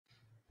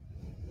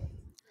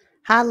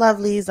Hi,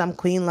 lovelies. I'm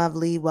Queen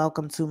Lovely.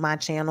 Welcome to my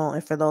channel.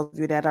 And for those of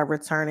you that are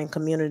returning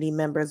community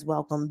members,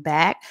 welcome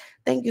back.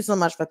 Thank you so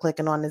much for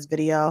clicking on this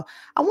video.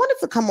 I wanted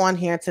to come on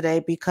here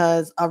today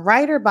because a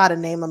writer by the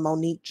name of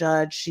Monique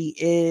Judge, she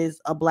is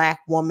a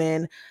Black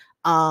woman.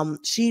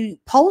 She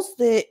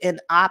posted an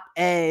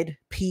op-ed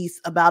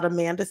piece about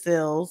Amanda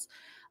Seales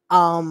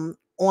on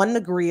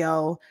the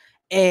Grio,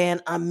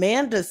 and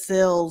Amanda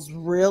Seales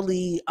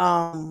really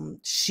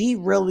she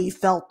really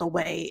felt the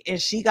way, and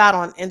she got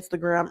on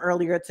Instagram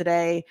earlier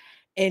today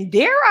and,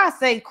 dare I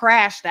say,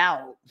 crashed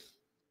out.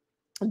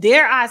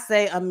 Dare I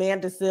say,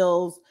 Amanda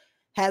Seales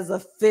has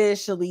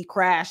officially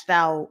crashed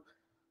out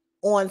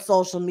on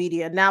social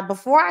media. Now,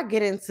 before I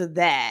get into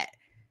that,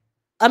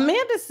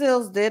 Amanda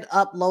Seales did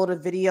upload a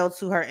video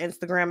to her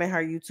Instagram and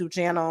her YouTube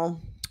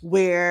channel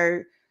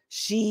where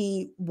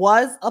she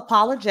was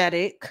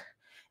apologetic,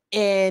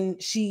 and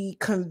she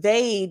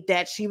conveyed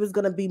that she was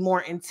going to be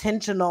more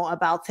intentional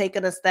about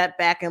taking a step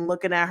back and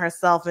looking at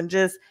herself and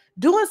just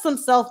doing some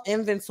self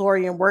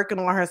inventory and working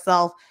on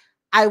herself.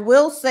 I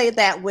will say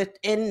that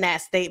within that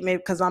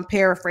statement, because I'm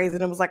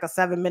paraphrasing, it was like a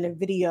 7-minute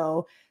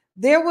video,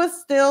 there was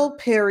still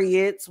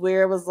periods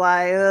where it was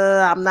like,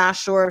 I'm not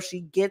sure if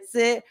she gets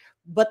it.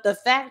 But the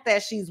fact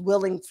that she's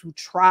willing to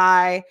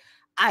try,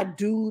 I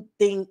do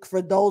think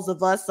for those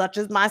of us, such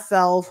as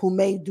myself, who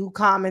may do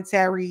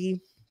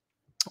commentary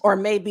or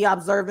maybe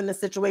observing the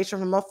situation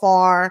from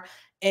afar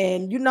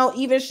and,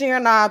 even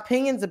sharing our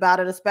opinions about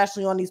it,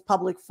 especially on these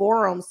public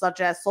forums such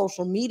as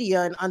social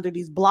media and under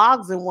these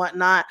blogs and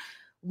whatnot,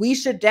 we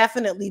should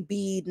definitely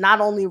be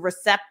not only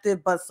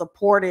receptive but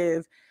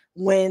supportive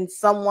when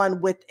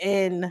someone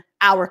within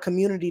our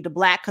community, the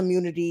Black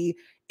community,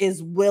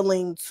 is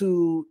willing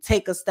to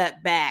take a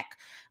step back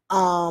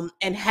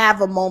and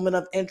have a moment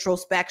of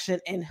introspection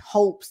in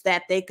hopes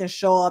that they can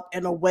show up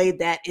in a way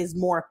that is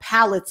more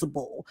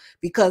palatable,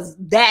 because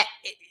that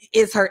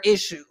is her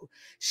issue.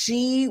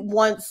 She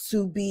wants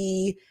to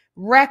be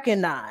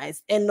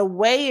recognized, and the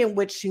way in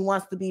which she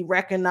wants to be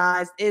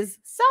recognized is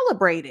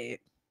celebrated,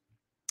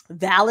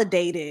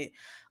 validated,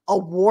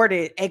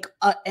 awarded,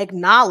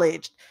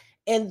 acknowledged.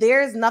 And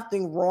there's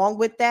nothing wrong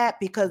with that,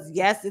 because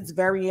yes, it's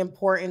very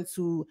important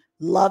to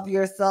love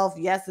yourself.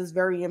 Yes, it's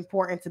very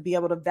important to be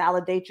able to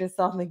validate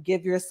yourself and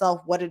give yourself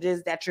what it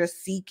is that you're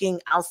seeking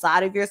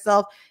outside of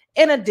yourself.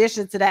 In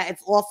addition to that,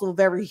 it's also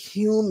very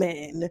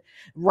human,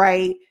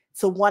 right?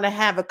 To want to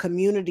have a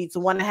community, to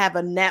want to have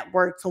a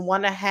network, to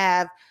want to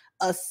have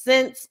a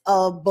sense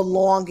of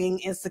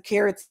belonging and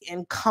security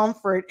and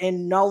comfort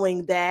in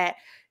knowing that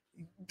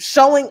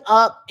showing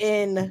up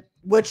in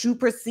what you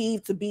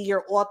perceive to be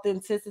your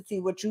authenticity,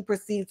 what you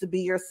perceive to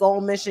be your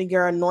soul mission,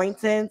 your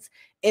anointings,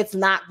 it's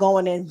not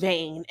going in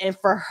vain. And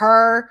for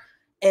her,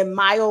 in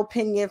my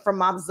opinion,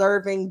 from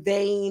observing,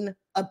 vain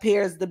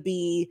appears to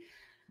be,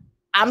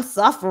 I'm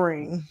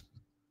suffering,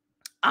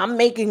 I'm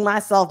making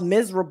myself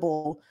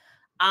miserable,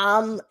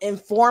 I'm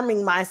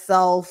informing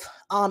myself,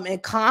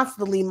 and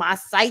constantly my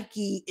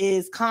psyche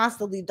is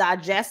constantly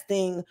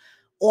digesting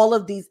all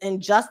of these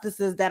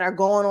injustices that are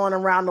going on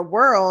around the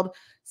world,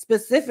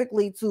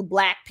 specifically to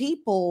Black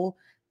people.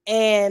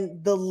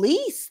 And the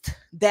least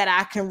that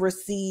I can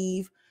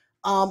receive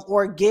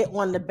or get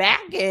on the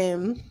back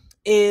end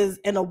is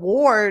an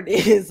award,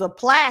 is a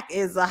plaque,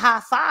 is a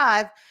high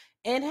five.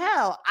 And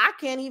hell, I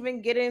can't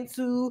even get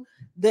into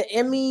the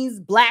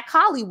Emmys Black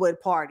Hollywood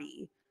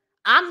party.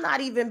 I'm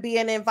not even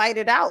being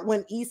invited out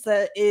when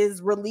Issa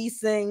is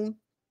releasing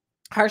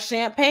her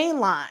champagne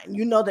line.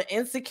 The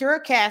Insecure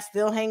cast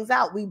still hangs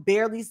out. We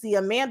barely see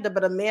Amanda,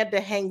 but Amanda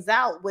hangs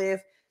out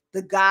with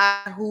the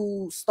guy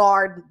who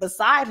starred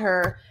beside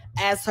her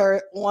as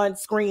her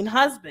on-screen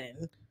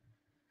husband.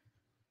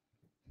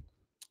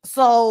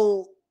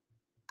 So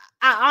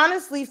I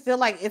honestly feel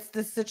like it's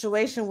the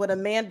situation with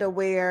Amanda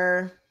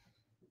where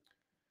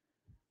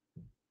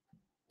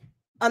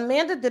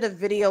Amanda did a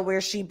video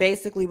where she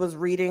basically was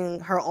reading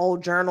her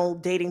old journal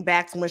dating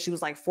back to when she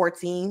was like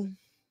 14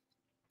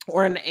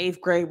 or in the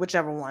 8th grade,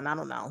 whichever one, I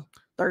don't know,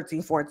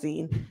 13,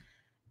 14.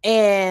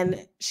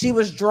 And she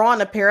was drawing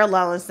a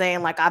parallel and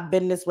saying, like, I've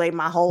been this way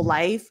my whole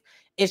life.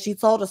 And she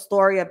told a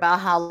story about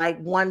how, like,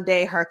 one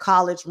day her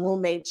college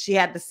roommate, she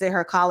had to sit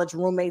her college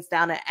roommates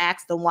down and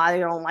ask them why they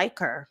don't like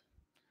her.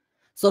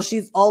 So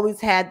she's always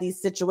had these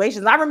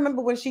situations. I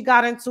remember when she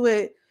got into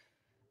it,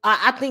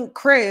 I think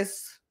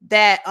Chris,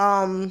 that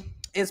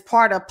is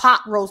part of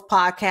Pop Roast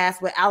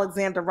podcast with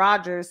Alexander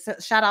Rogers,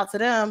 shout out to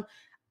them.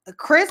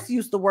 Chris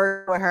used to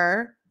work with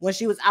her when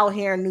she was out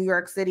here in New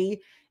York City.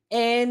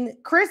 And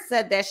Chris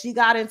said that she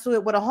got into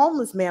it with a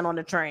homeless man on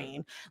the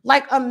train.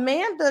 Like,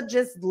 Amanda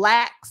just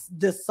lacks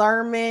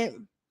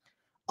discernment,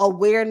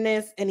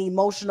 awareness, and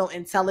emotional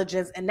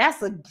intelligence. And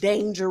that's a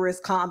dangerous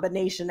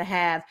combination to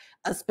have,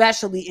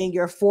 especially in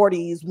your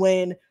 40s,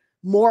 when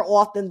more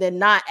often than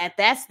not at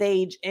that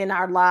stage in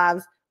our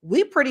lives,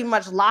 we pretty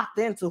much locked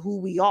into who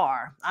we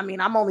are. I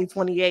mean, I'm only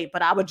 28,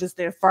 but I would just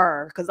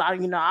infer, because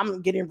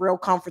I'm getting real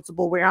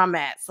comfortable where I'm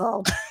at.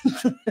 So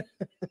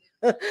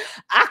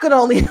I could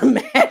only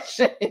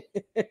imagine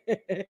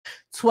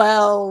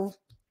 12,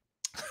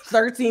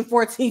 13,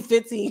 14,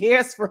 15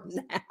 years from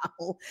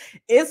now,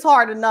 it's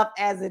hard enough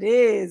as it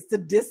is to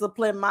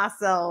discipline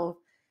myself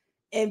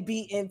and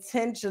be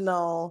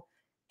intentional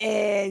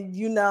and,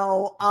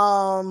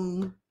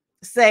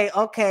 say,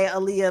 okay,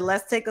 Aaliyah,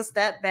 let's take a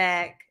step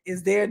back.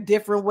 Is there a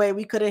different way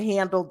we could have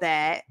handled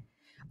that?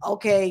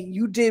 Okay,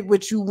 you did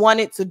what you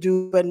wanted to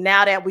do, but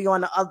now that we're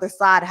on the other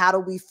side, how do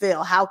we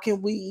feel? How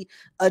can we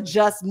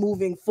adjust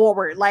moving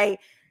forward? Like,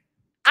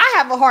 I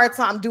have a hard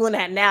time doing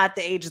that now at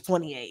the age of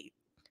 28.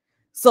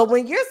 So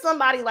when you're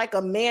somebody like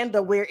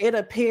Amanda, where it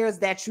appears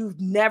that you've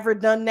never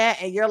done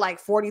that and you're like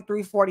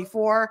 43,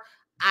 44,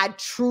 I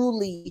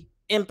truly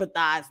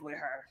empathize with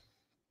her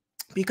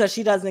because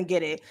she doesn't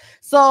get it.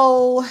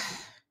 So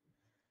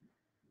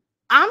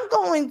I'm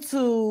going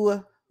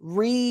to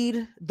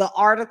read the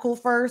article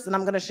first, and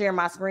I'm going to share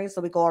my screen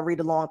so we can all read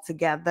along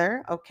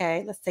together.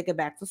 Okay, let's take it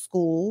back to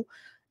school.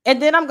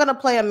 And then I'm going to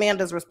play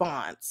Amanda's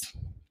response.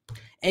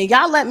 And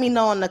y'all let me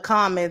know in the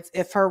comments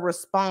if her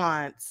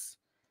response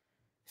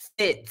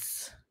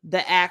fits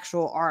the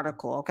actual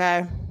article,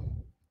 okay?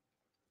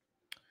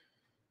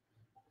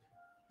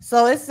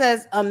 So it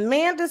says,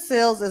 Amanda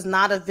Seales is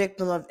not a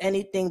victim of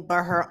anything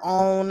but her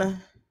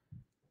own,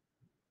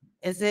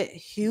 is it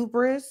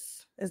hubris?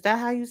 Is that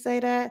how you say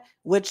that?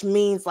 Which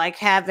means like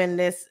having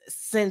this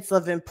sense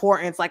of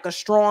importance, like a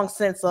strong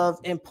sense of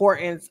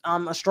importance,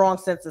 a strong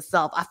sense of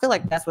self. I feel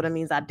like that's what it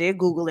means. I did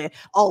Google it.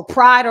 Oh,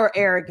 pride or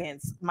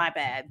arrogance. My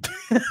bad.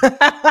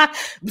 I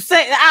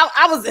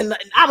was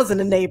in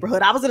the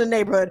neighborhood. I was in the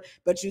neighborhood,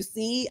 but you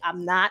see,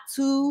 I'm not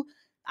too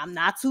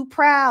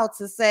proud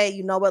to say,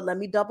 you know what, let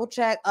me double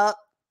check up.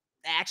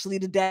 Actually,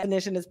 the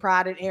definition is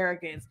pride and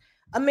arrogance.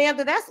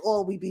 Amanda, that's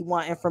all we be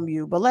wanting from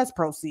you, but let's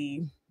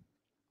proceed.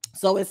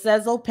 So it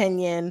says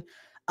opinion.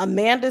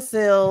 Amanda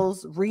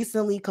Seales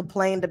recently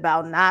complained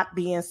about not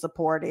being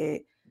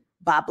supported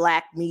by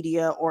Black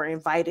media or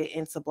invited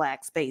into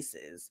Black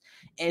spaces.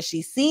 And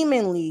she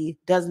seemingly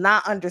does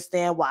not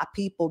understand why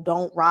people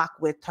don't rock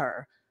with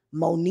her.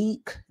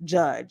 Monique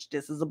Judge.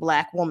 This is a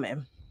Black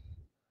woman.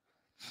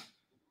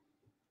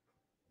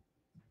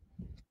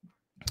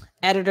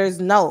 Editor's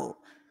note.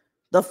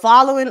 The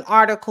following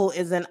article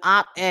is an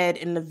op-ed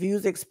and the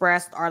views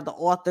expressed are the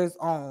author's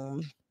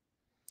own.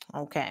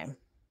 Okay.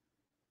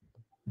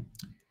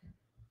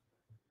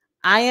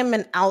 I am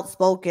an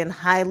outspoken,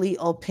 highly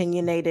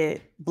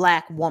opinionated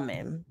Black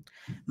woman.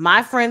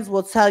 My friends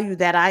will tell you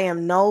that I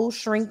am no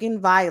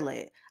shrinking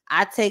violet.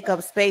 I take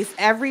up space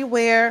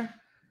everywhere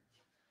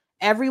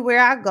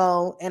I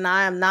go, and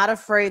I am not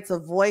afraid to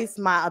voice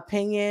my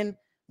opinion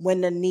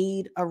when the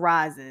need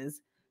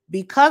arises.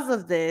 Because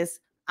of this,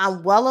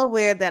 I'm well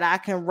aware that I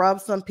can rub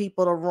some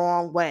people the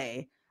wrong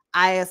way.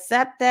 I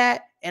accept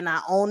that and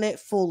I own it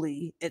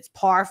fully. It's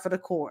par for the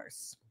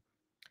course.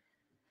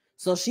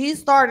 So she's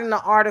starting the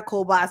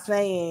article by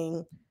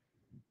saying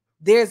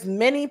there's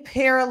many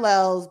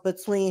parallels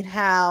between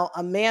how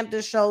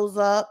Amanda shows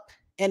up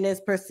and is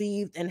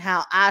perceived and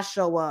how I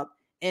show up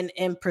and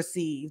am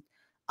perceived.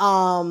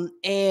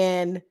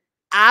 And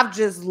I've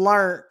just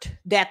learned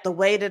that the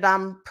way that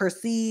I'm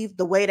perceived,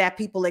 the way that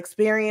people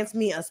experience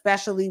me,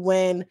 especially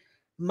when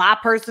my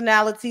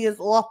personality is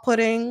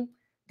off-putting,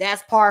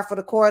 that's par for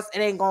the course. It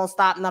ain't gonna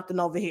stop nothing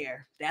over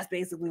here. That's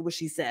basically what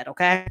she said,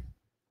 okay?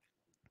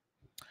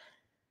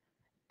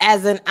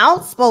 As an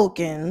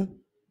outspoken,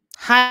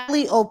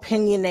 highly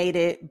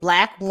opinionated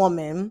Black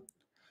woman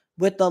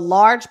with a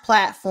large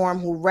platform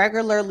who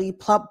regularly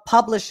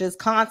publishes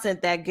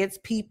content that gets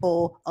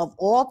people of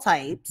all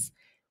types,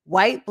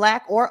 white,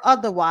 Black, or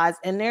otherwise,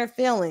 in their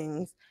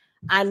feelings,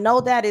 I know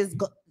that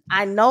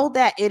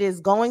it is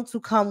going to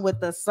come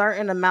with a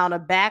certain amount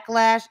of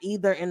backlash,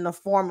 either in the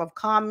form of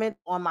comments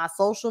on my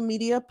social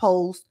media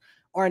posts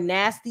or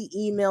nasty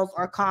emails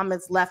or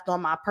comments left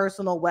on my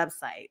personal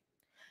website.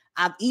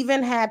 I've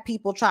even had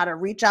people try to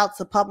reach out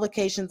to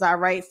publications I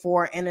write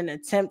for in an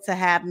attempt to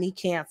have me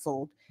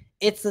canceled.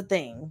 It's a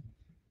thing.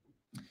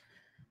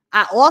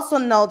 I also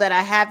know that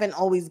I haven't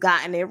always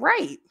gotten it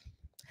right.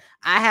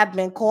 I have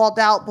been called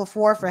out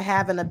before for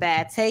having a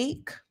bad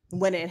take.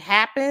 When it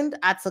happened,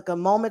 I took a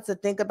moment to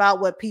think about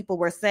what people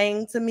were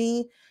saying to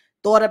me,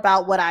 thought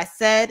about what I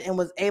said, and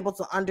was able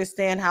to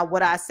understand how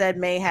what I said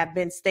may have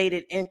been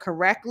stated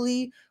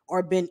incorrectly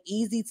or been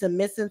easy to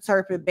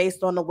misinterpret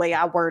based on the way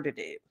I worded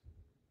it.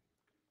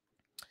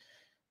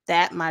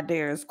 That, my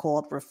dear, is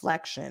called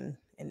reflection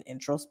and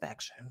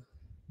introspection.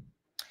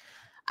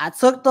 I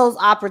took those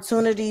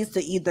opportunities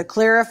to either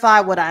clarify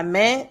what I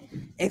meant,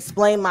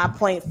 explain my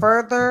point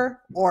further,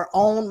 or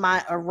own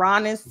my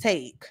erroneous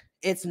take.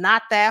 It's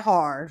not that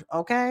hard,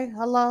 okay?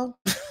 Hello?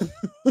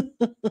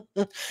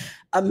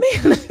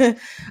 Amanda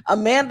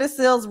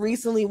Seales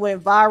recently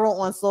went viral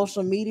on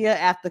social media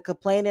after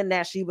complaining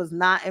that she was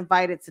not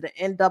invited to the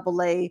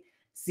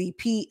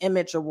NAACP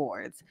Image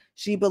Awards.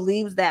 She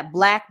believes that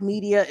Black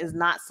media is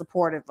not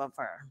supportive of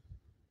her.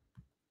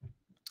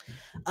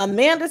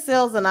 Amanda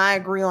Seales and I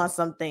agree on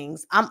some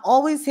things. I'm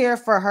always here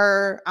for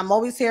her. I'm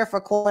always here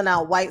for calling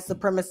out white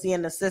supremacy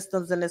and the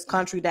systems in this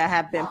country that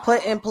have been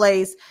put in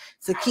place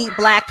to keep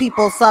Black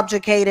people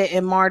subjugated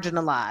and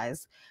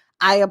marginalized.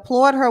 I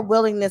applaud her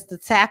willingness to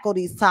tackle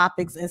these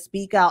topics and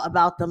speak out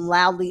about them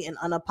loudly and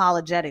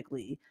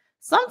unapologetically.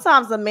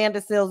 Sometimes Amanda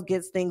Seales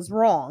gets things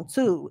wrong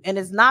too, and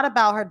it's not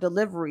about her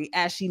delivery,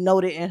 as she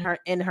noted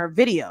in her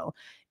video.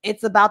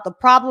 It's about the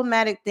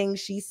problematic things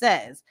she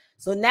says.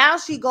 So now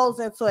she goes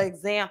into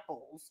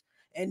examples,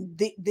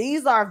 and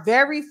these are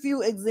very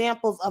few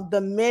examples of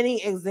the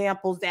many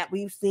examples that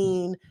we've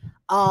seen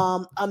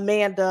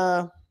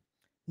Amanda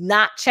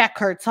not check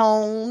her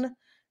tone,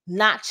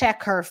 not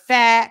check her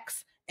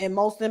facts, and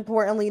most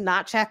importantly,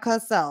 not check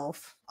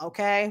herself.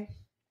 Okay.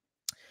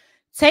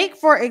 Take,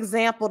 for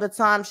example, the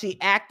time she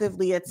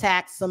actively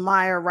attacked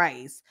Samaya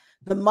Rice,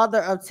 the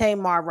mother of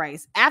Tamar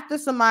Rice. After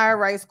Samaya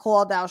Rice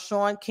called out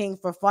Shaun King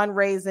for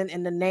fundraising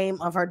in the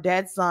name of her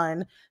dead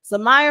son,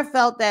 Samaya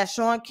felt that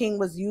Shaun King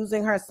was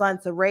using her son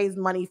to raise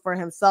money for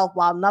himself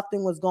while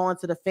nothing was going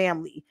to the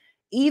family,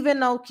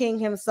 even though King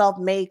himself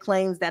made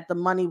claims that the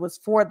money was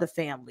for the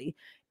family.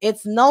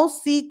 It's no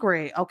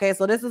secret. Okay,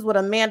 so this is what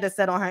Amanda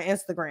said on her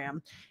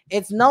Instagram.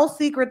 It's no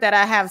secret that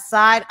I have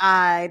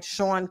side-eyed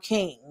Shaun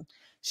King,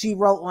 she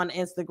wrote on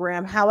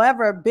Instagram.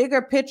 However,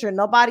 bigger picture,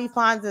 nobody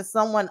finds it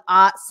somewhat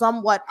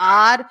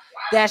odd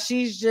that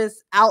she's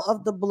just out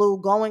of the blue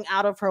going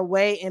out of her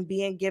way and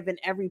being given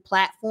every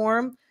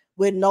platform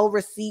with no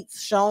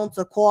receipts shown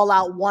to call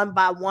out one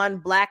by one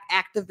Black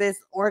activist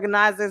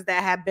organizers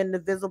that have been the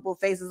visible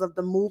faces of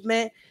the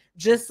movement.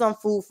 Just some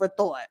food for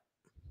thought.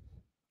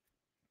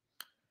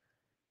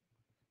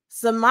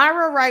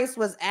 Samira Rice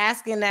was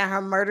asking that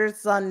her murdered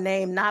son's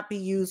name not be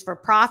used for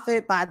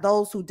profit by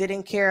those who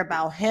didn't care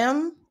about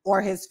him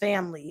or his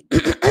family.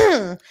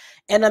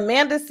 And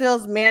Amanda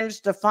Seales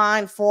managed to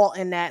find fault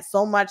in that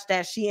so much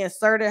that she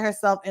inserted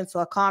herself into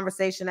a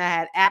conversation that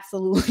had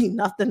absolutely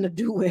nothing to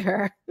do with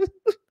her.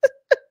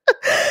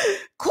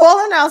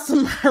 Calling out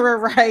Samira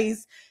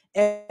Rice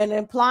and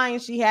implying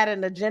she had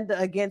an agenda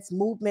against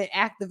movement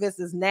activists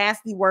is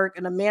nasty work,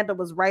 and Amanda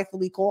was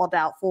rightfully called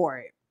out for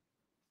it.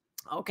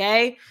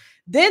 Okay.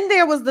 Then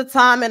there was the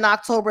time in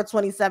October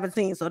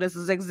 2017. So this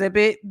is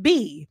Exhibit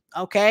B.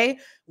 Okay.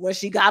 When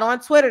she got on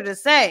Twitter to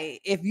say,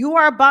 if you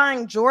are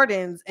buying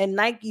Jordans and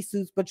Nike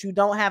suits, but you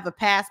don't have a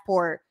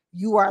passport,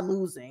 you are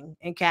losing,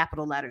 in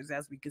capital letters,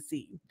 as we can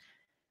see.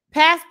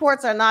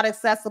 Passports are not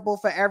accessible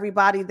for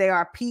everybody. There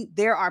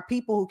are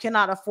people who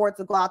cannot afford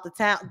to go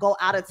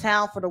out of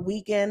town for the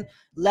weekend,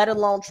 let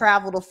alone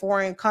travel to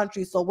foreign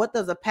countries. So what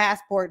does a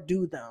passport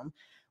do them?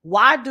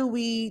 Why do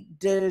we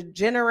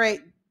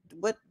degenerate?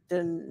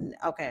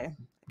 Okay,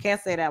 I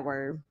can't say that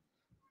word.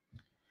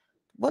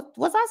 What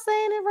was I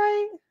saying it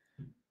right?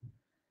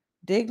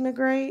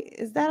 Denigrate,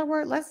 is that a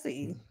word? Let's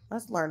see.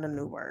 Let's learn a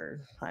new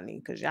word, honey,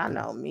 because y'all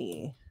know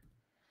me.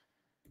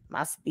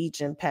 My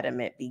speech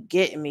impediment be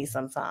getting me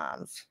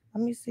sometimes.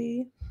 Let me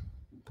see.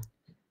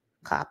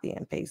 Copy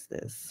and paste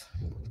this.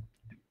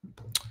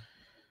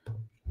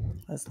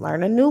 Let's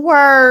learn a new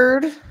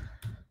word.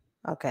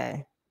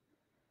 Okay.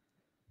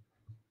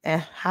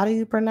 And how do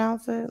you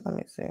pronounce it? Let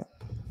me see.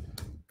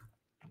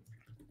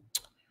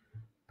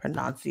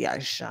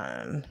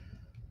 Pronunciation.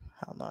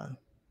 Hold on.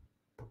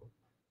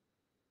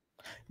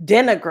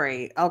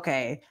 Denigrate.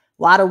 Okay.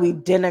 Why do we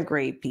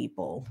denigrate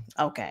people?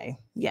 Okay.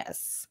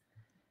 Yes.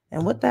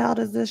 And what the hell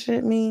does this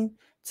shit mean?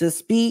 To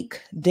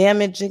speak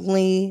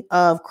damagingly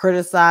of,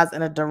 criticize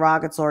in a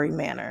derogatory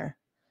manner.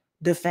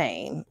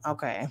 Defame.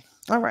 Okay.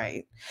 All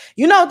right.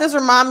 You know what this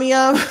remind me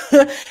of?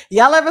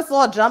 Y'all ever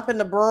saw Jump in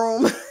the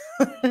Broom?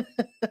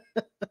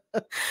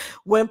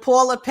 When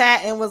Paula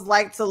Patton was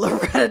like to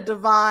Loretta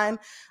Devine,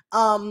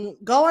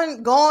 go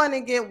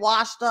and get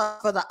washed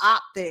up for the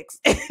optics.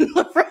 And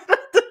Loretta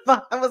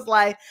Devine was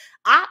like,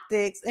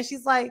 optics? And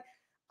she's like,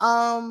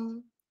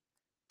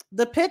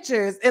 the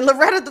pictures. And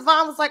Loretta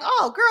Devine was like,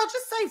 oh, girl,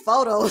 just say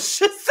photos.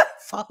 Just say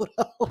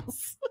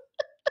photos.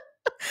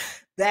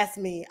 That's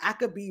me. I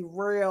could be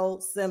real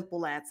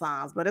simple at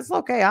times, but it's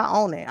okay. I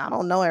own it. I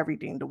don't know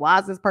everything. The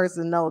wisest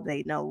person knows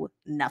they know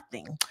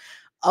nothing.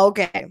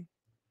 Okay.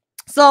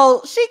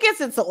 So she gets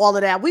into all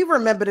of that. We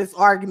remember this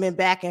argument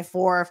back and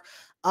forth.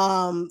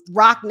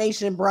 Rock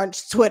Nation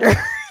Brunch Twitter,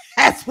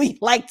 as we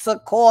like to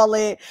call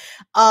it,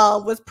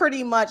 was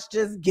pretty much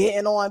just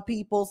getting on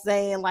people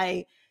saying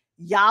like,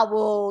 y'all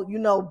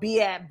will,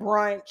 be at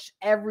brunch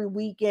every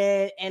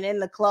weekend and in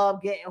the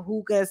club getting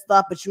hookah and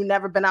stuff, but you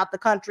never been out the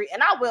country.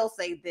 And I will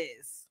say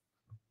this.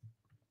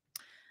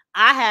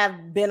 I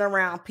have been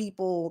around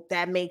people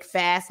that make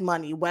fast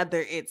money, whether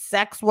it's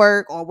sex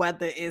work or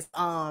whether it's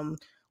on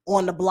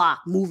the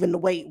block, moving the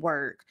weight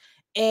work.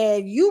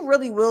 And you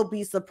really will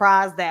be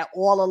surprised that a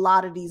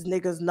lot of these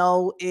niggas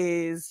know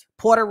is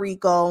Puerto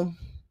Rico,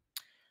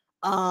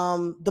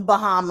 the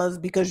Bahamas,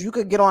 because you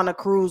could get on a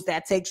cruise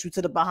that takes you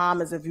to the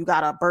Bahamas if you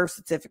got a birth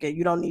certificate.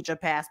 You don't need your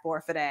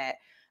passport for that.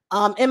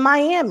 In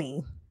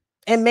Miami,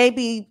 and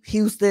maybe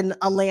Houston,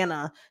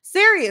 Atlanta.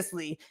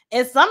 Seriously.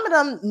 And some of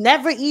them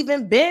never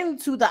even been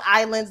to the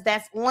islands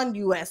that's on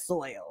US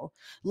soil.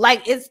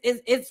 Like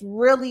it's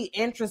really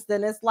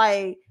interesting. It's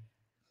like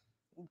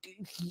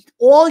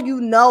all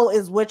you know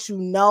is what you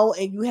know,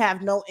 and you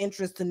have no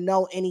interest to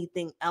know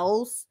anything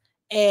else.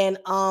 And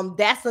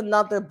that's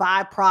another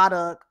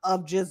byproduct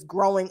of just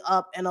growing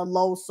up in a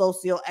low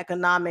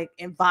socioeconomic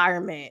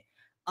environment,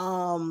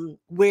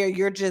 where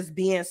you're just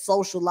being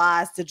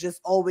socialized to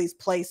just always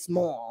play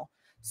small.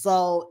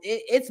 So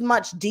it's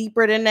much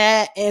deeper than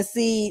that. And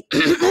see,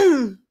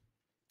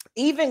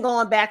 even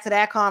going back to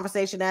that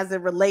conversation as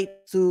it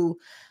relates to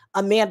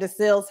Amanda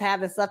Seales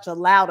having such a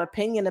loud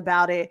opinion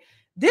about it,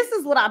 this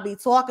is what I be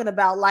talking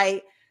about.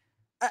 Like,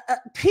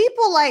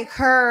 people like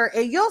her,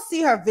 and you'll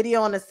see her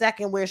video in a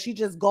second where she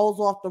just goes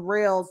off the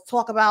rails,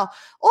 talk about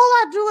all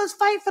I do is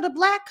fight for the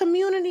Black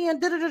community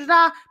and da da da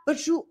da.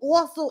 But you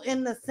also,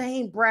 in the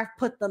same breath,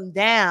 put them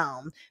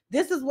down.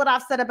 This is what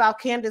I've said about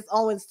Candace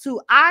Owens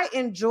too. I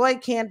enjoy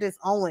Candace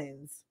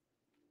Owens,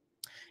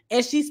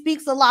 and she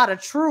speaks a lot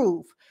of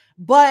truth,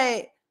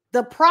 but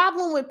the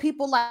problem with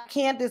people like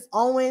Candace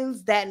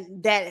Owens that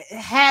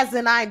has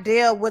an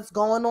idea what's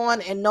going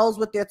on and knows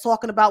what they're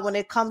talking about when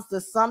it comes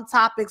to some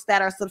topics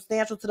that are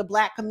substantial to the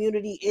Black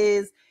community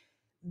is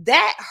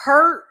that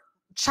hurt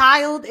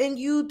child in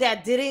you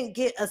that didn't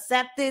get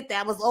accepted,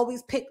 that was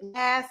always picked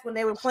last when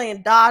they were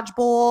playing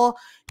dodgeball.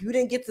 You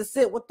didn't get to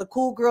sit with the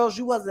cool girls.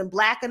 You wasn't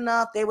Black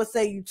enough. They would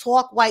say you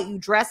talk white, you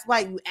dress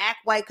white, you act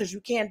white because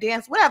you can't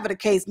dance, whatever the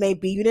case may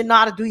be. You didn't know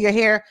how to do your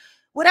hair,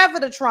 whatever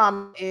the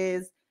trauma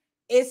is.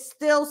 It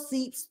still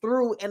seeps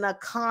through in a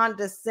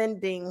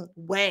condescending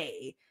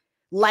way.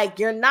 Like,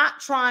 you're not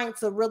trying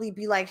to really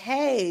be like,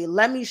 hey,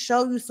 let me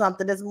show you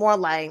something. It's more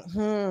like,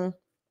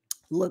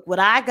 look what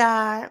I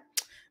got.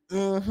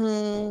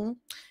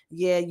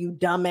 Yeah, you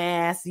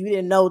dumbass. You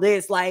didn't know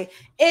this. Like,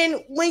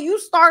 and when you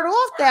start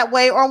off that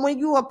way, or when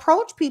you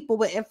approach people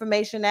with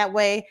information that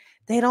way,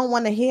 they don't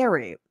want to hear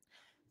it.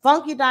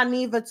 Funky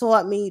Dineva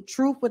taught me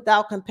truth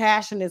without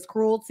compassion is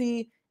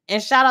cruelty.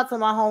 And shout out to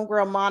my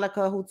homegirl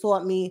Monica, who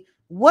taught me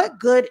what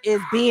good is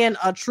being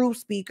a truth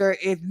speaker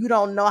if you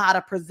don't know how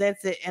to present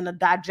it in a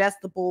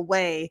digestible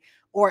way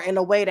or in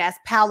a way that's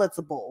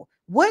palatable.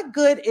 What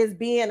good is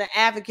being an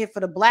advocate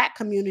for the Black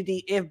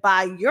community if,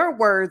 by your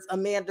words,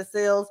 Amanda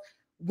Seales,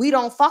 we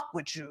don't fuck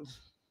with you?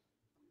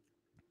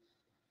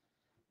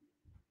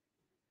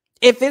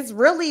 If it's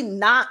really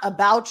not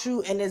about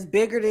you and it's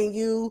bigger than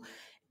you,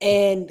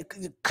 and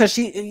because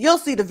you'll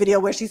see the video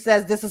where she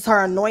says this is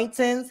her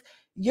anointings.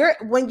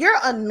 When you're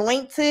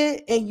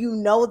anointed and you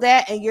know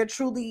that, and you're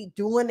truly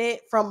doing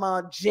it from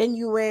a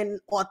genuine,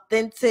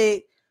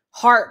 authentic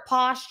heart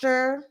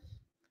posture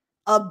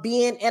of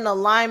being in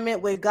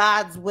alignment with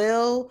God's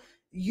will,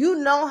 you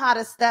know how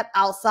to step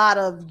outside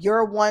of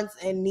your wants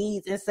and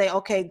needs and say,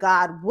 okay,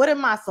 God, what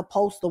am I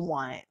supposed to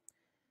want?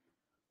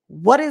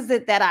 What is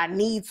it that I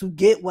need to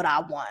get what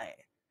I want?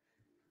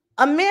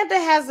 Amanda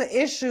has an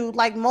issue,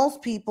 like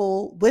most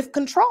people, with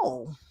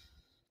control.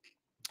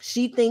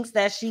 She thinks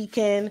that she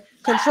can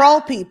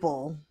control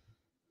people.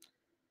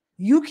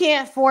 You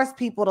can't force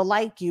people to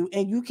like you,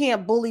 and you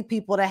can't bully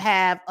people to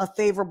have a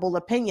favorable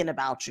opinion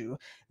about you.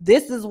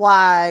 This is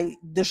why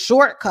the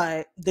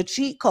shortcut, the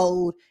cheat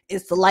code,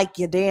 is to like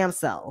your damn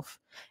self.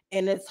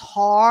 And it's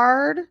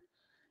hard,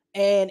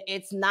 and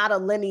it's not a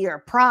linear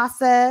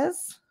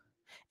process,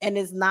 and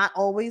it's not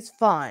always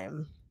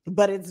fun,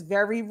 but it's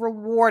very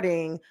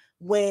rewarding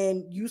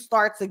when you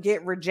start to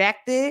get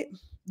rejected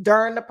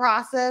during the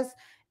process,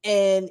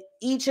 and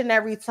each and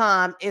every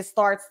time it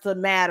starts to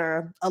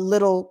matter a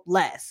little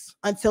less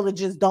until it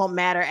just don't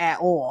matter at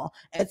all,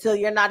 until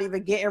you're not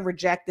even getting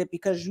rejected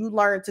because you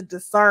learn to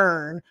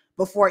discern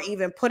before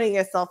even putting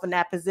yourself in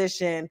that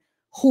position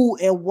who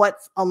and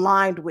what's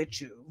aligned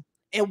with you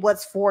and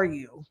what's for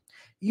you.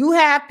 You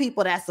have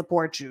people that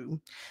support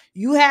you.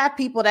 You have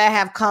people that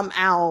have come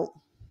out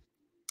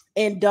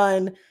and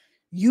done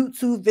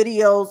YouTube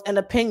videos and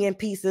opinion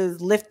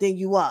pieces lifting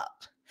you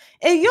up.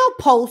 And you'll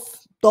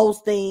post those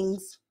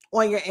things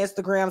on your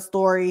Instagram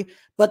story.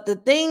 But the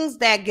things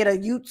that get a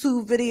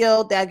YouTube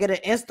video, that get an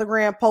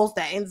Instagram post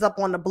that ends up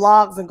on the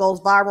blogs and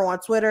goes viral on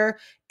Twitter,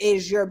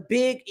 is your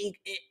big,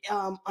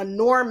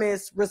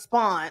 enormous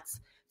response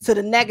to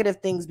the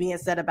negative things being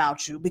said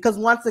about you. Because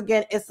once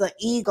again, it's an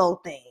ego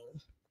thing.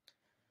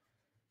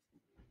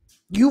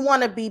 You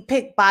want to be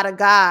picked by the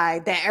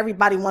guy that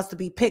everybody wants to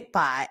be picked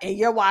by, and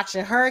you're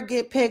watching her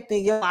get picked,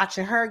 and you're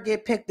watching her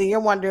get picked, and you're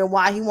wondering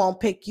why he won't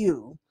pick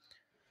you,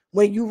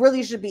 when you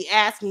really should be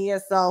asking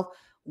yourself,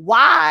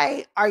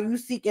 why are you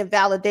seeking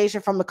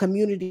validation from a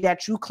community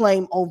that you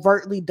claim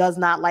overtly does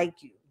not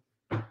like you?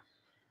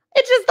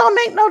 It just don't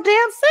make no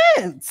damn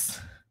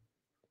sense.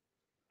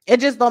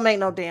 It just don't make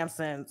no damn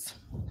sense.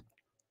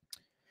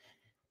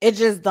 It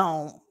just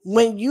don't.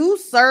 When you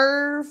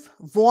serve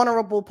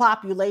vulnerable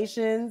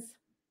populations,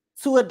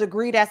 to a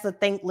degree, that's a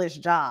thankless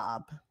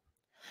job.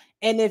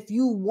 And if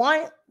you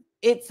want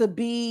it to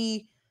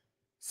be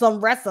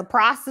some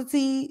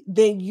reciprocity,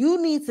 then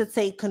you need to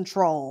take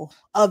control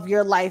of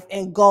your life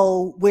and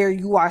go where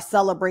you are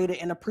celebrated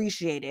and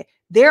appreciated.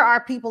 There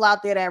are people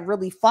out there that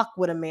really fuck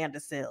with Amanda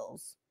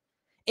Seales.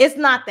 It's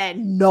not that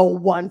no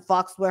one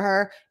fucks with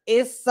her.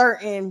 It's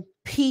certain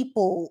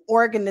people,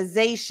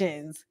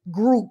 organizations,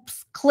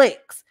 groups,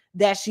 cliques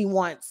that she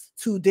wants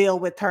to deal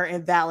with her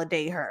and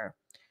validate her.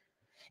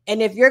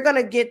 And if you're going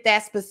to get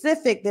that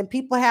specific, then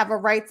people have a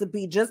right to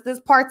be just as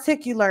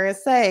particular and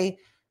say,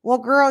 well,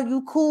 girl,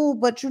 you cool,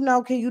 but you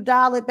know, can you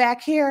dial it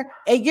back here?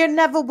 And you're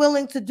never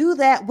willing to do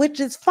that, which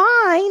is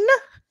fine.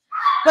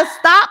 But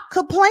stop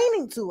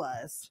complaining to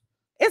us.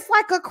 It's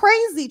like a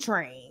crazy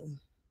train.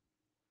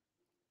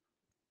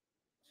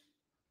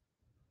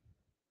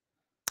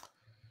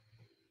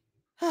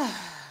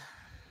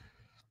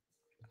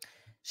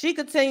 She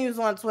continues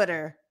on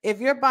Twitter. If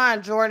you're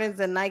buying Jordans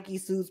and Nike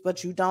suits,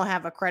 but you don't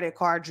have a credit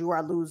card, you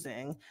are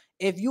losing.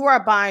 If you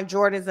are buying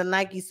Jordans and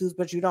Nike suits,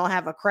 but you don't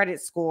have a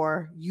credit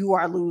score, you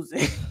are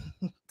losing.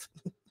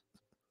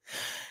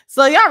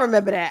 So y'all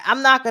remember that.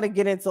 I'm not going to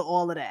get into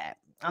all of that.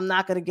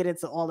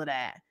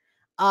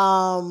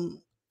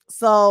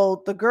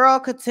 So the girl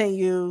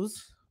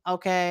continues,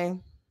 okay.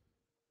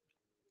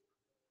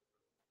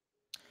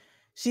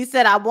 She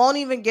said, I won't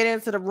even get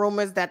into the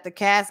rumors that the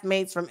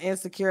castmates from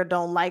Insecure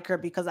don't like her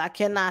because I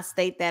cannot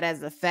state that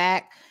as a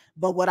fact.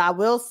 But what I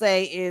will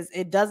say is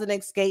it doesn't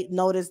escape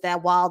notice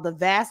that while the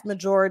vast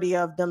majority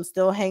of them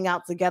still hang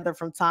out together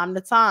from time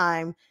to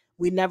time,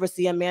 we never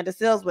see Amanda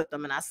Seales with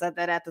them. And I said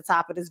that at the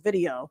top of this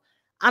video.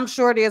 I'm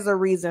sure there's a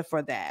reason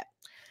for that.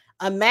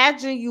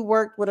 Imagine you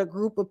worked with a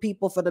group of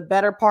people for the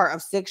better part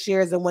of 6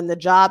 years, and when the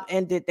job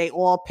ended, they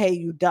all pay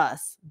you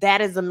dust.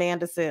 That is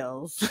Amanda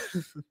Seales.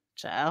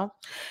 Child.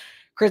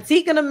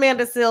 Critiquing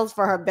Amanda Seales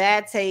for her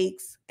bad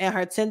takes and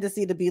her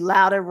tendency to be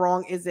loud and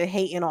wrong isn't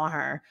hating on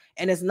her,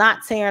 and it's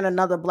not tearing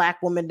another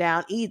Black woman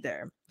down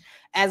either.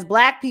 As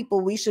Black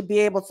people, we should be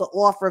able to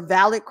offer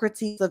valid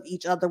critiques of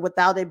each other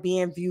without it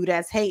being viewed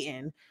as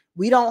hating.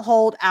 We don't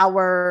hold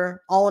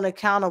our own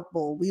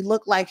accountable. We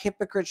look like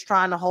hypocrites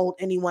trying to hold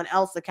anyone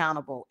else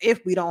accountable if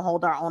we don't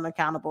hold our own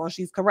accountable, and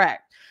she's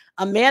correct.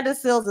 Amanda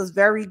Seales is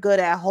very good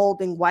at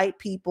holding white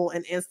people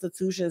and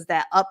institutions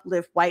that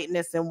uplift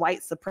whiteness and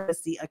white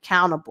supremacy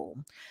accountable.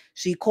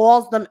 She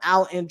calls them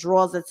out and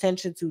draws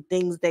attention to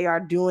things they are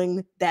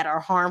doing that are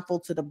harmful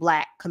to the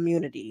Black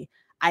community.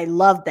 I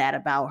love that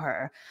about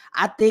her.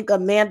 I think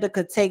Amanda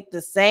could take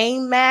the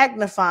same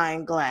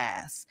magnifying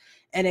glass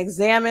and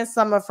examine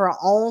some of her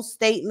own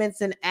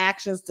statements and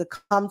actions to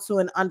come to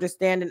an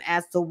understanding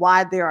as to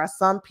why there are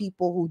some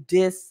people who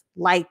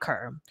dislike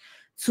her.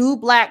 2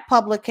 Black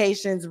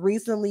publications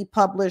recently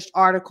published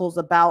articles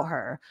about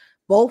her.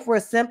 Both were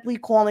simply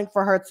calling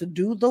for her to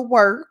do the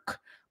work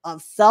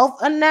of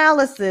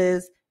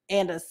self-analysis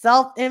and a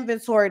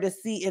self-inventory to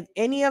see if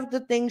any of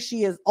the things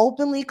she is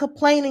openly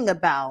complaining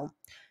about,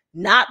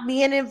 not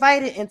being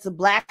invited into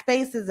Black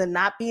spaces and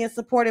not being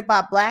supported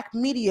by Black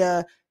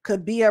media,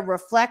 could be a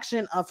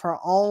reflection of her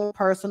own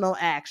personal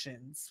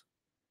actions.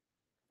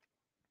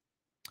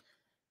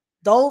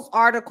 Those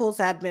articles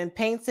have been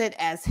painted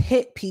as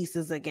hit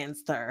pieces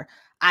against her.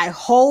 I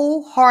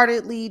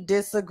wholeheartedly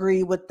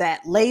disagree with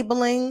that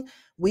labeling.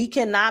 We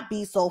cannot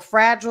be so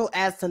fragile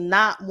as to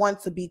not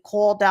want to be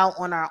called out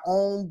on our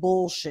own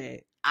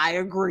bullshit. I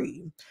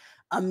agree.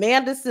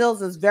 Amanda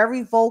Seales is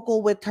very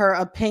vocal with her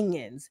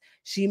opinions.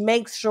 She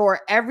makes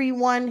sure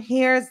everyone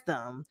hears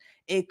them.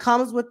 It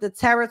comes with the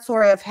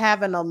territory of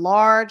having a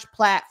large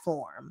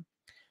platform.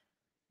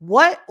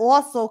 What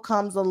also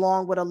comes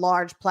along with a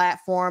large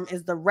platform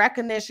is the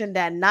recognition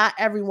that not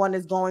everyone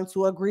is going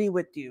to agree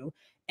with you.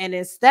 And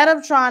instead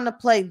of trying to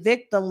play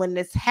victim when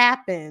this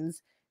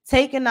happens,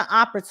 taking the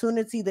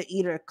opportunity to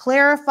either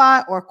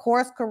clarify or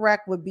course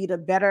correct would be the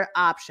better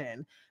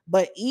option.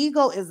 But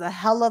ego is a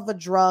hell of a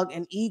drug,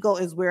 and ego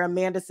is where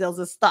Amanda Seales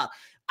is stuck.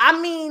 I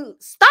mean,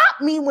 stop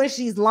me when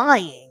she's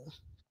lying.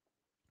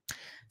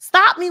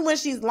 Stop me when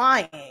she's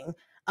lying.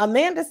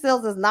 Amanda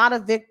Seales is not a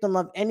victim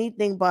of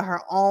anything but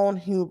her own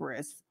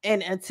hubris.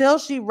 And until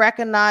she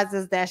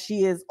recognizes that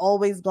she is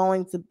always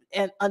going to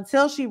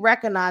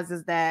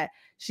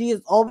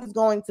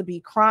be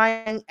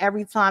crying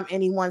every time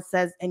anyone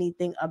says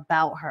anything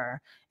about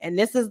her. And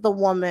this is the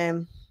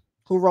woman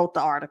who wrote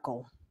the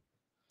article.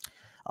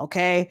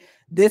 Okay,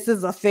 this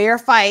is a fair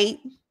fight,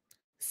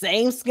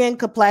 same skin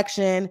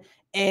complexion.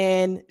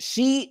 And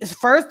she,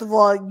 first of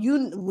all,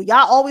 y'all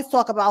always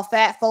talk about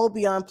fat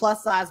phobia and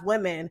plus size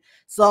women.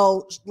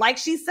 So like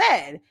she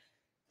said,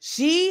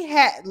 she's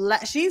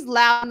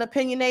loud and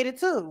opinionated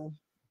too.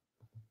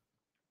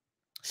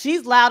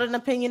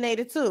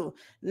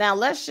 Now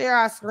let's share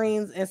our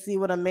screens and see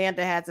what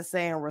Amanda had to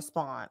say in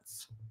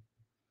response.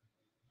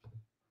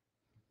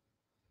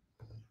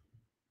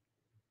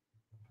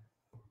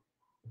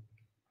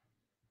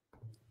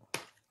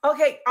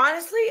 Okay,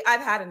 honestly,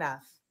 I've had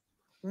enough.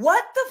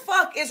 What the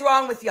fuck is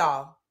wrong with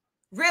y'all?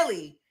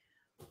 Really?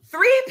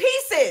 3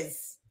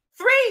 pieces.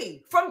 3.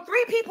 from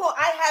three people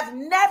I have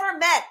never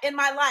met in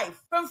my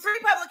life, from three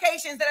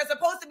publications that are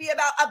supposed to be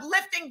about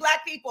uplifting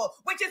Black people,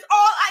 which is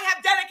all I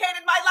have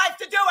dedicated my life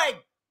to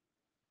doing.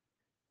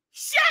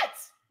 Shit!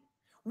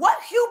 What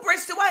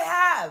hubris do I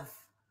have?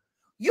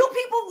 You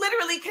people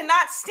literally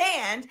cannot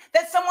stand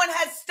that someone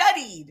has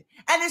studied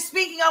and is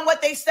speaking on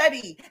what they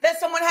studied, that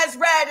someone has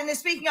read and is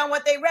speaking on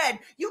what they read.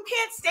 You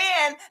can't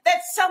stand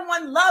that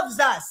someone loves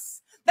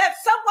us, that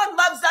someone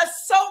loves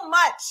us so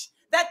much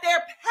that their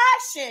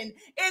passion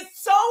is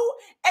so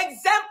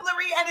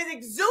exemplary and is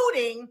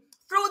exuding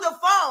through the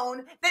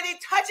phone that it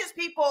touches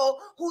people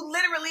who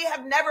literally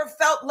have never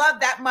felt love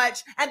that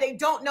much and they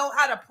don't know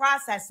how to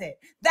process it.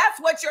 That's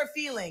what you're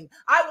feeling.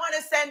 I want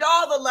to send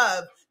all the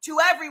love to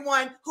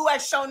everyone who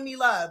has shown me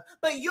love.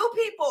 But you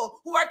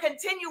people who are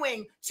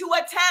continuing to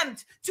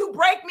attempt to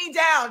break me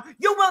down,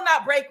 you will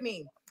not break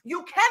me.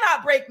 You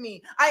cannot break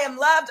me. I am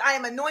loved. I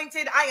am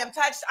anointed. I am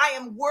touched. I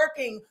am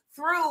working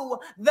through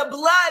the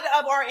blood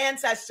of our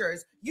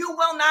ancestors. You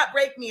will not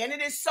break me. And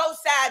it is so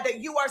sad that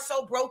you are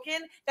so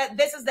broken that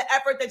this is the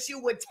effort that you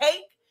would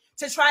take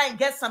to try and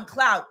get some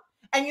clout.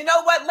 And you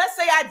know what? Let's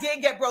say I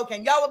did get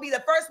broken. Y'all will be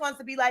the first ones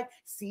to be like,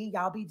 see,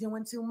 y'all be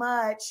doing too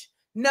much.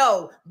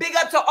 No, big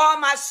up to all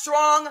my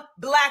strong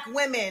Black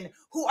women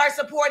who are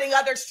supporting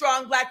other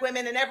strong Black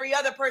women and every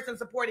other person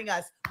supporting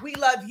us. We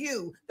love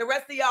you. The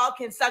rest of y'all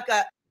can suck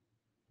up.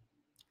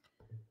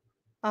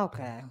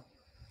 Okay.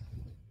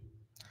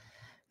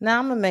 Now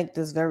I'm gonna make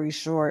this very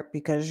short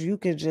because you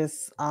could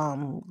just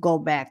go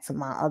back to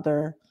my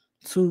other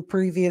two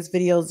previous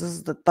videos. This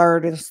is the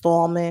third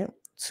installment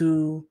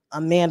to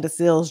Amanda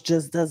Seales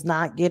Just Does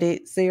Not Get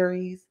It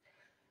series.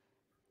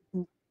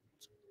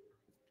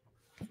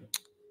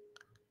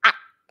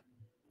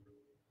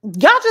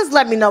 Y'all just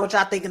let me know what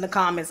y'all think in the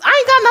comments. I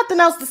ain't got nothing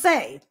else to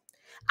say.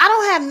 I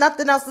don't have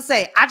nothing else to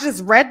say. I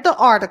just read the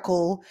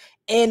article,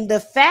 and the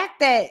fact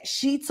that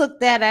she took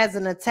that as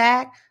an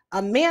attack,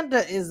 Amanda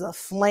is a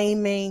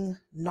flaming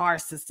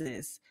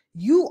narcissist.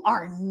 You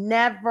are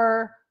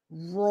never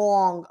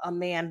wrong,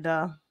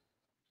 Amanda.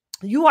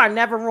 You are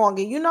never wrong.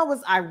 And you know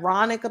what's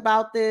ironic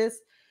about this?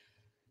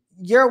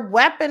 You're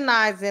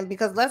weaponizing,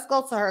 because let's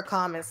go to her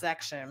comment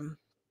section.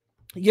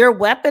 You're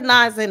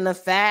weaponizing the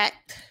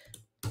fact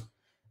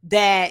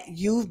that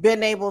you've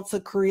been able to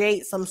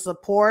create some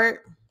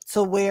support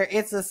to where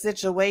it's a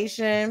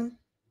situation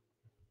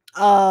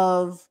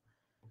of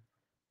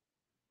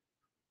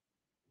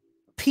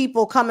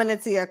people coming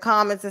into your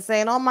comments and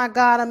saying, oh my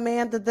God,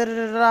 Amanda, da, da,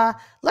 da, da.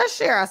 Let's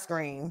share our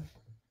screen.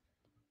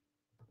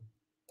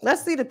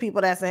 Let's see the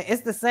people that's in.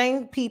 It's the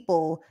same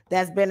people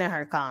that's been in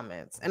her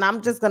comments. And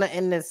I'm just going to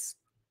end this.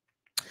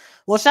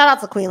 Well, shout out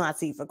to Queen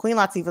Latifah. Queen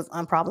Latifah's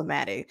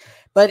unproblematic.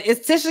 But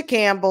it's Tisha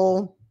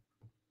Campbell.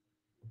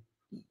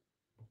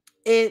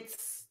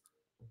 It's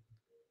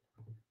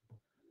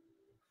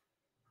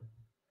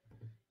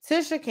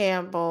Tisha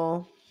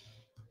Campbell.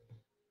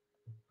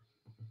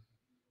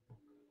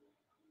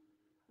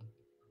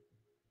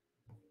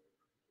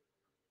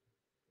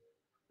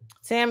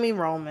 Tammy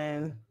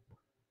Roman.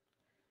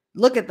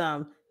 Look at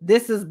them.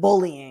 This is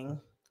bullying.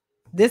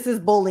 This is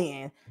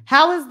bullying.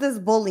 How is this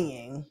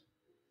bullying?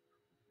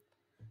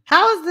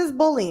 How is this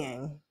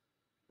bullying?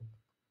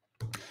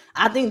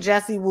 I think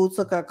Jessie Woo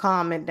took her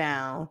comment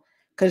down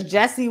because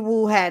Jessie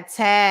Woo had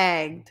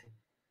tagged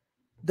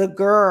the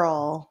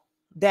girl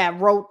that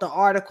wrote the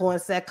article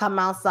and said, come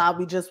outside,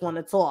 we just want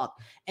to talk.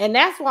 And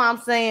that's why I'm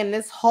saying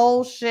this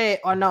whole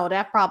shit, or no,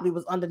 that probably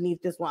was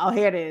underneath this one. Oh,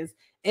 here it is.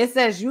 It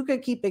says, you can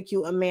keep it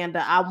cute,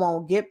 Amanda. I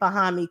won't. Get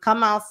behind me.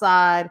 Come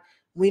outside.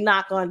 We're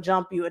not going to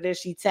jump you. And then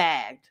she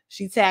tagged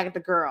the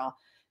girl.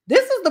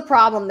 This is the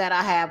problem that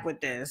I have with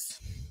this.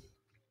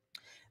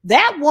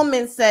 That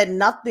woman said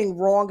nothing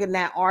wrong in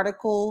that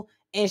article,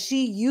 and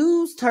she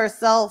used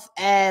herself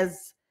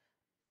as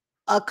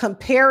a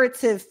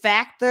comparative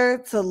factor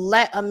to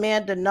let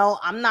Amanda know,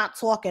 I'm not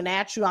talking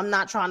at you. I'm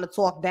not trying to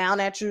talk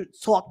down at you,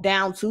 talk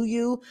down to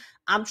you.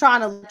 I'm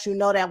trying to let you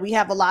know that we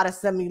have a lot of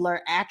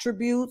similar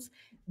attributes.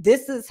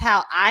 This is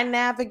how I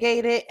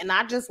navigate it. And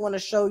I just want to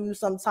show you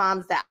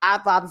sometimes that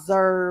I've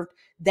observed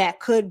that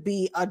could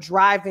be a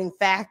driving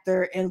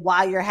factor in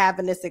why you're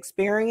having this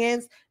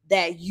experience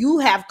that you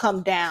have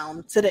come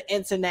down to the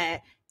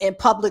internet and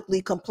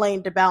publicly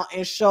complained about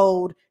and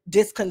showed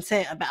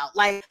discontent about.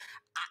 Like,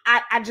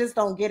 I just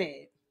don't get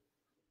it.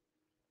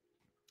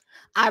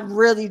 I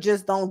really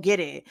just don't get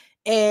it.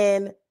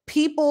 And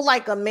people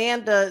like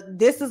Amanda,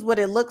 this is what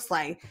it looks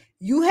like.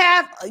 You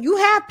have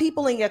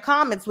people in your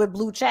comments with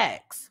blue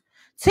checks.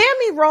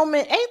 Tammy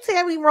Roman, ain't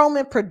Tammy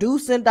Roman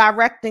producing,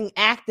 directing,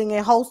 acting,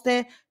 and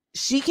hosting?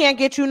 She can't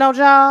get you no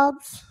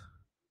jobs.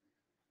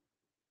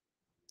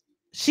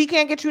 She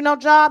can't get you no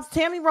jobs.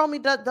 Tammy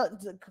Roman does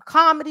the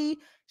comedy.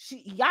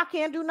 Y'all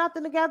can't do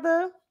nothing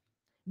together.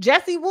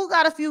 Jessie Woo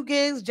got a few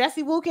gigs.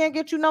 Jessie Woo can't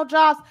get you no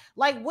jobs.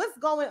 Like, what's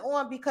going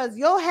on? Because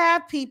you'll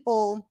have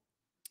people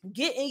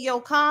get in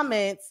your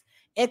comments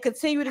and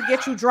continue to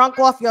get you drunk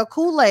off your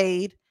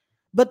Kool-Aid.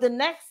 But the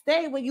next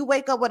day when you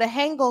wake up with a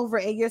hangover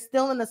and you're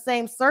still in the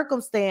same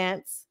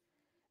circumstance,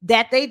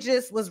 that they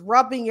just was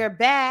rubbing your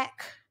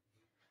back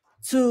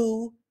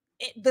to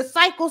the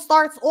cycle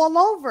starts all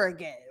over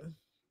again.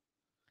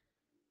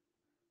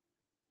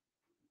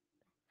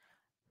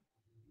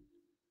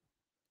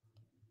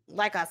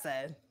 Like I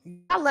said,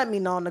 y'all let me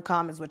know in the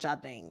comments what y'all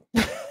think.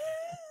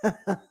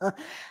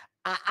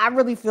 I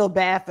really feel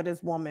bad for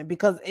this woman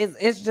because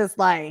it's just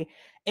like,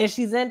 and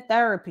she's in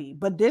therapy,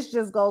 but this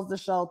just goes to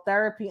show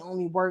therapy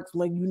only works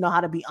when you know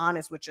how to be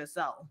honest with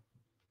yourself.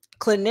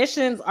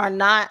 Clinicians are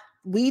not,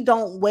 we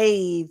don't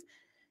wave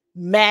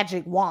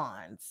magic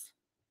wands.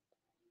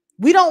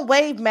 We don't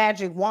wave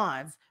magic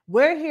wands.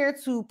 We're here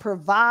to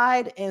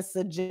provide and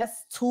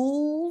suggest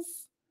tools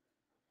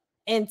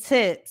and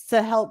tips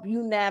to help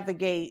you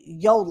navigate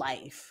your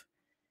life.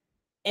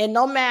 And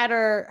no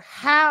matter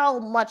how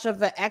much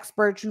of an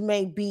expert you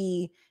may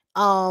be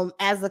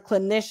as a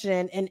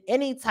clinician in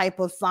any type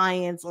of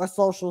science or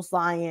social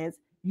science,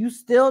 you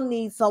still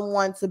need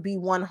someone to be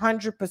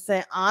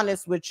 100%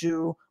 honest with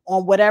you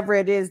on whatever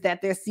it is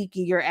that they're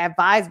seeking your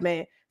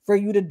advisement for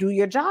you to do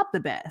your job the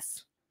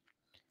best.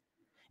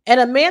 And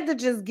Amanda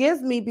just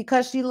gives me,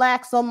 because she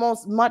lacks so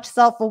much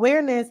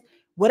self-awareness,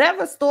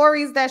 whatever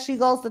stories that she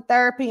goes to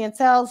therapy and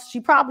tells, she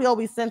probably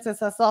always senses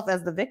herself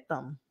as the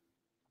victim.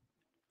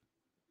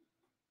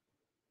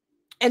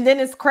 And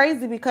then it's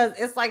crazy because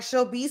it's like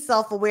she'll be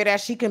self-aware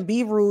that she can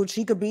be rude,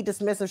 she could be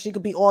dismissive, she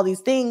could be all these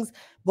things.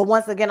 But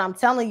once again, I'm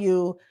telling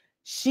you,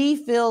 she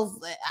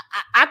feels,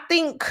 I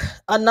think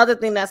another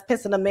thing that's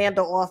pissing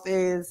Amanda off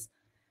is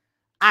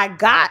I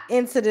got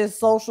into this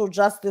social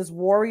justice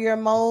warrior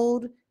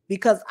mode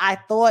because I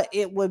thought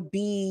it would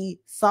be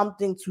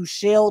something to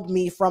shield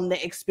me from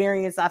the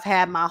experience I've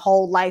had my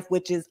whole life,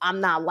 which is I'm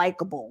not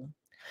likable.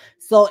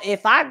 So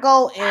if I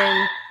go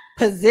and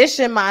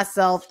position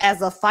myself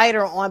as a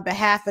fighter on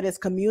behalf of this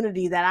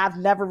community that I've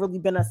never really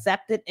been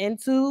accepted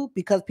into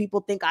because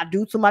people think I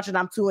do too much and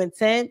I'm too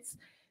intense,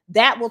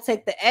 that will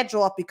take the edge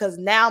off because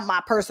now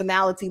my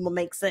personality will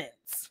make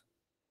sense.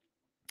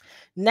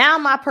 Now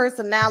my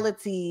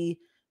personality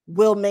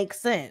will make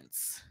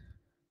sense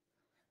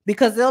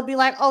because they'll be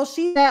like, oh,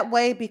 she's that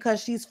way because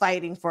she's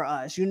fighting for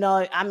us. You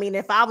know, I mean,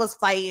 if I was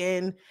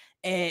fighting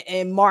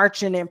and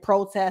marching and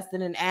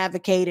protesting and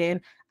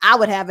advocating, I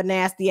would have a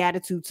nasty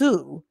attitude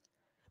too.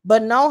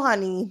 But no,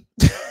 honey,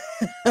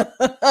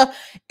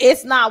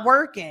 it's not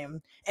working.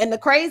 And the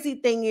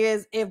crazy thing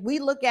is, if we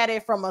look at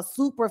it from a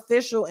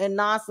superficial and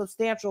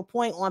non-substantial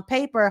point on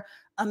paper,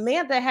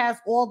 Amanda has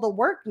all the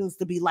workings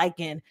to be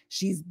liking.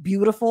 She's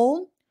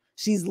beautiful.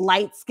 She's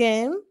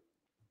light-skinned.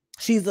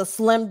 She's a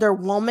slender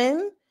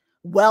woman,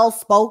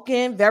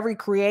 well-spoken, very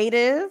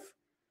creative,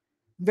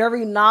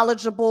 very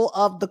knowledgeable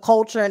of the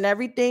culture and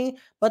everything.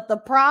 But the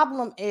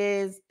problem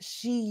is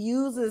she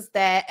uses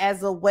that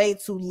as a way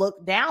to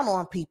look down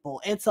on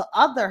people and to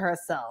other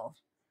herself.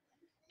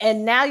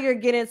 And now you're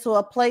getting to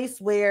a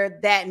place where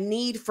that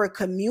need for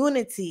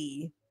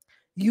community,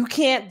 you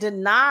can't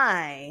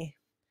deny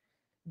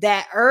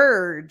that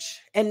urge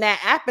and that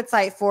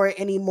appetite for it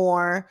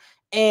anymore.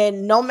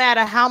 And no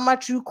matter how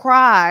much you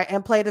cry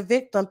and play the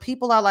victim,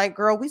 people are like,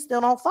 girl, we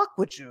still don't fuck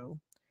with you.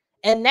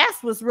 And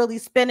that's what's really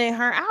spinning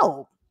her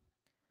out.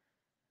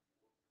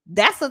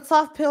 That's a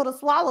tough pill to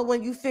swallow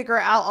when you figure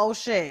out, oh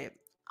shit,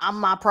 I'm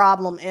my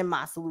problem and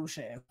my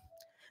solution.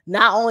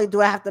 Not only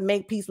do I have to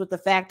make peace with the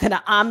fact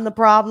that I'm the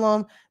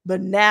problem,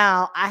 but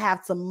now I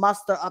have to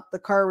muster up the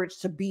courage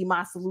to be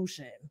my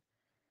solution.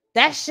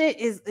 That shit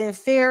is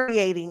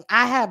infuriating.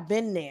 I have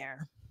been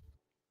there.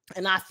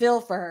 And I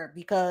feel for her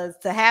because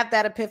to have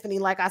that epiphany,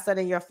 like I said,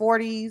 in your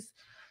 40s,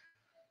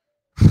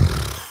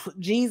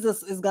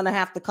 Jesus is gonna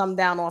have to come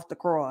down off the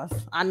cross.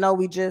 I know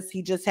he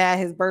just had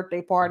his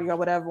birthday party or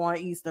whatever on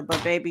Easter,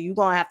 but baby, you're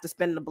gonna have to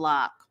spin the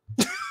block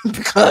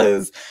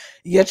because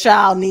your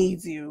child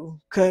needs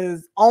you,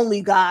 because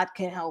only God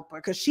can help her,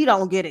 because she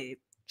don't get it.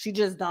 She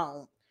just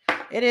don't.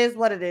 It is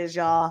what it is,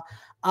 y'all.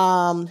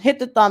 Hit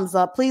the thumbs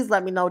up. Please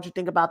let me know what you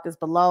think about this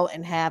below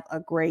and have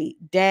a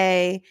great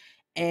day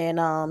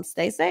and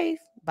stay safe.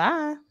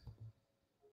 Bye.